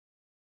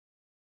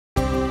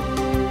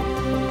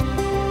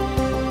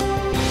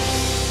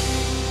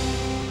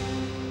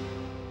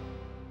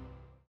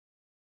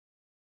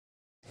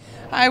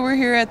Hi, we're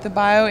here at the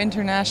Bio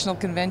International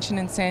Convention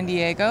in San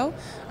Diego.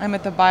 I'm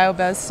at the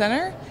BioBez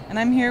Center, and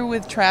I'm here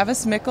with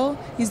Travis Mickle.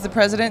 He's the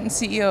president and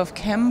CEO of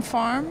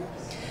KemPharm.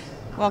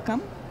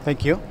 Welcome.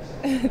 Thank you.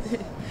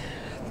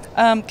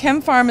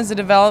 KemPharm is a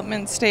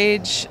development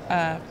stage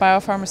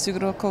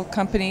biopharmaceutical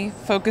company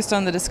focused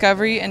on the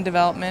discovery and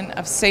development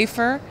of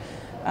safer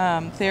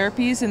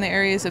therapies in the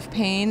areas of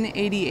pain,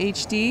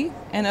 ADHD,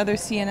 and other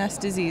CNS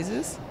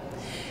diseases.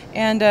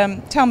 And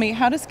tell me,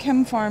 how does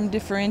KemPharm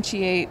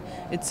differentiate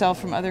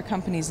itself from other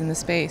companies in the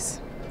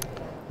space?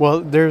 Well,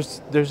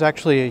 there's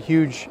actually a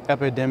huge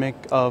epidemic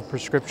of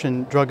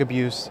prescription drug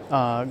abuse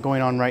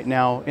going on right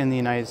now in the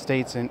United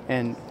States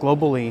and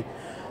globally.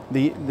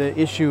 The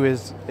issue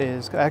is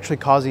actually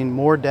causing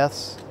more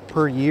deaths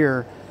per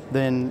year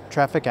than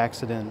traffic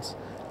accidents.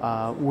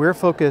 We're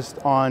focused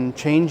on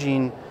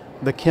changing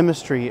the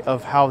chemistry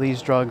of how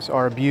these drugs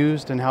are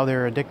abused and how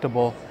they're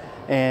addictable,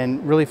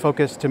 and really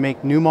focused to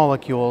make new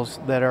molecules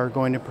that are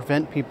going to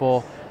prevent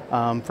people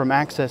from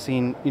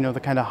accessing, the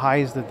kind of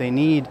highs that they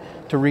need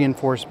to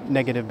reinforce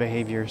negative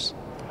behaviors.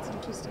 That's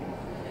interesting.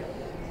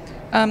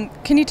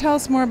 Can you tell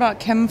us more about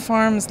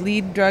KemPharm's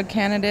lead drug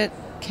candidate,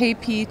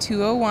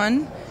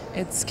 KP201?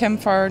 It's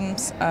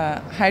KemPharm's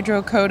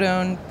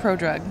hydrocodone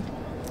prodrug.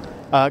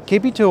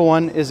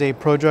 KP201 is a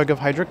prodrug of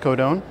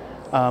hydrocodone.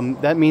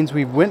 That means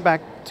we went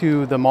back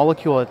to the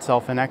molecule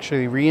itself and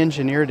actually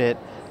re-engineered it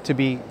to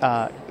be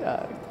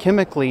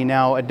chemically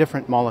now a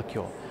different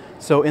molecule.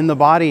 So in the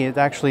body, it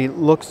actually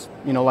looks,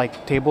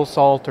 like table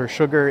salt or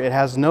sugar. It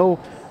has none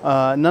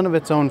of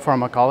its own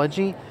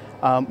pharmacology.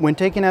 When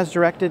taken as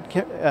directed,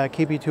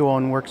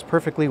 KP201 works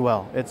perfectly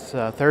well. It's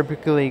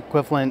therapeutically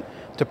equivalent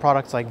to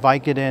products like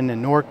Vicodin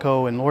and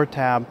Norco and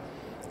Lortab.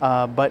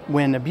 But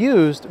when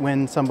abused,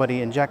 when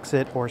somebody injects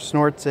it or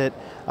snorts it,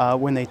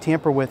 when they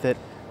tamper with it,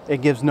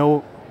 it gives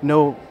no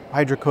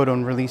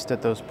hydrocodone released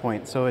at those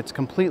points. So it's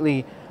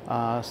completely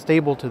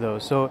stable to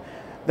those. So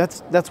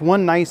that's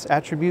one nice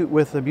attribute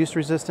with abuse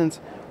resistance.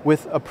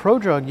 With a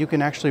prodrug, you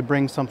can actually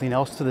bring something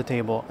else to the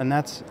table, and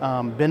that's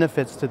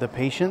benefits to the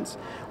patients.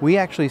 We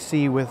actually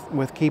see with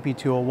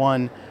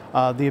KP201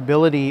 the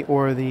ability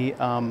or the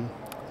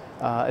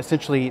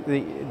essentially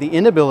the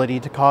inability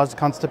to cause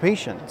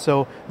constipation.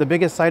 So the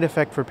biggest side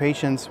effect for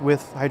patients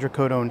with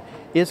hydrocodone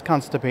is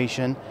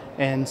constipation,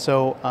 and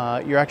so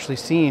you're actually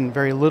seeing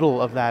very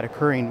little of that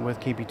occurring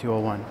with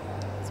KP201.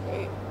 That's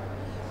great.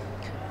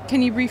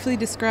 Can you briefly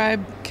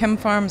describe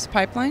KemPharm's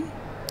pipeline?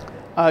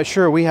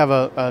 Sure, we have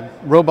a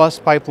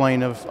robust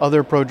pipeline of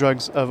other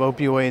prodrugs of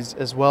opioids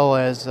as well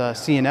as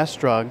CNS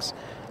drugs.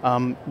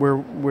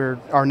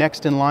 Our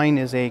next in line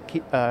is a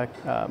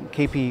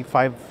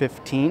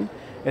KP515.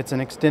 It's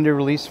an extended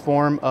release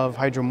form of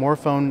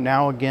hydromorphone,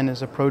 now again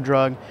as a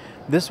prodrug.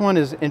 This one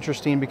is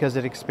interesting because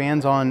it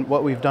expands on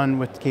what we've done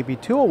with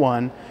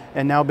KP201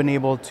 and now been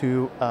able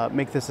to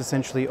make this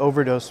essentially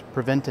overdose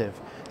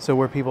preventive. So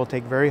where people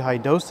take very high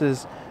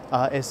doses,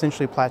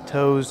 essentially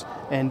plateaus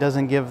and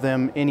doesn't give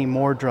them any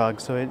more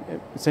drugs. So it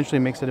essentially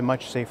makes it a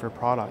much safer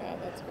product. Yeah,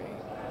 that's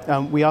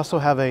great. We also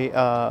have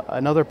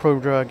another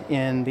prodrug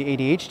in the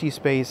ADHD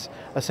space,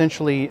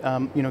 essentially,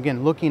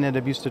 again, looking at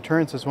abuse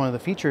deterrence as one of the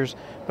features,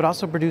 but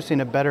also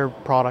producing a better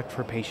product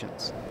for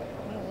patients.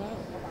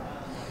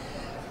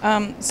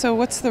 So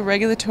what's the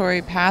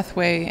regulatory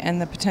pathway and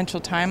the potential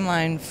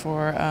timeline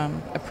for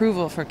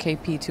approval for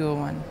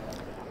KP201?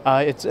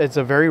 It's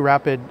a very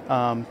rapid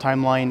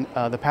timeline.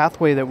 The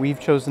pathway that we've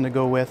chosen to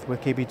go with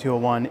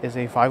KP201 is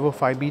a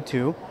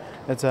 505(b)(2).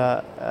 It's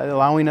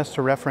allowing us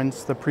to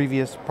reference the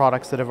previous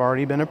products that have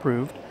already been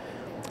approved.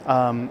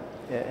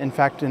 In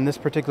fact, in this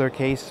particular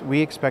case,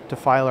 we expect to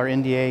file our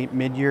NDA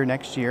mid-year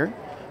next year.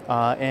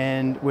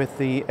 And with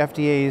the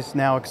FDA's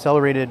now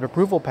accelerated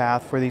approval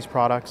path for these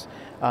products,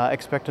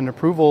 expect an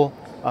approval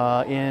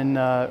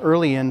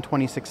early in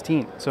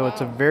 2016. So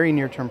It's a very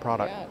near-term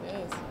product. Yeah,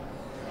 it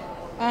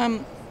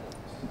is.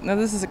 Now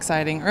this is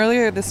exciting.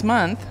 Earlier this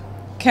month,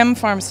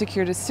 KemPharm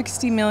secured a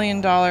 $60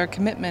 million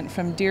commitment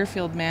from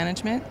Deerfield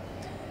Management.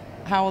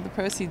 How will the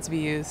proceeds be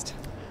used?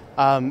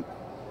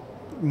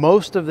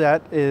 Most of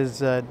that is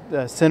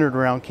centered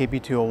around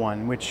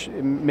KP201, which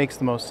makes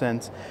the most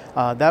sense.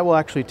 That will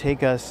actually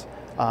take us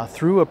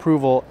through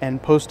approval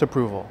and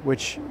post-approval,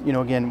 which,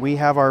 again, we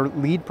have our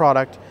lead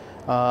product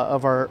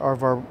of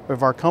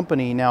our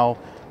company now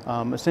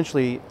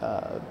essentially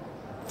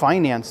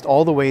financed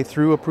all the way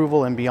through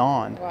approval and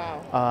beyond.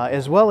 Wow.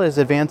 As well as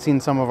advancing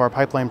some of our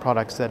pipeline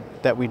products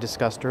that we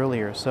discussed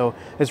earlier. So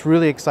it's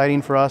really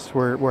exciting for us.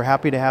 We're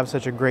happy to have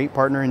such a great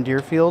partner in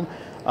Deerfield.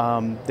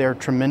 They're a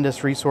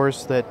tremendous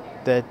resource that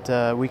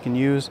we can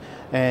use,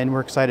 and we're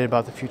excited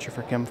about the future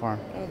for KemPharm.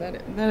 Oh,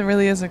 that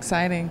really is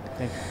exciting.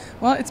 Thank you.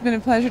 Well, it's been a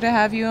pleasure to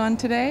have you on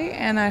today,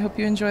 and I hope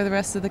you enjoy the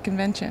rest of the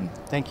convention.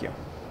 Thank you.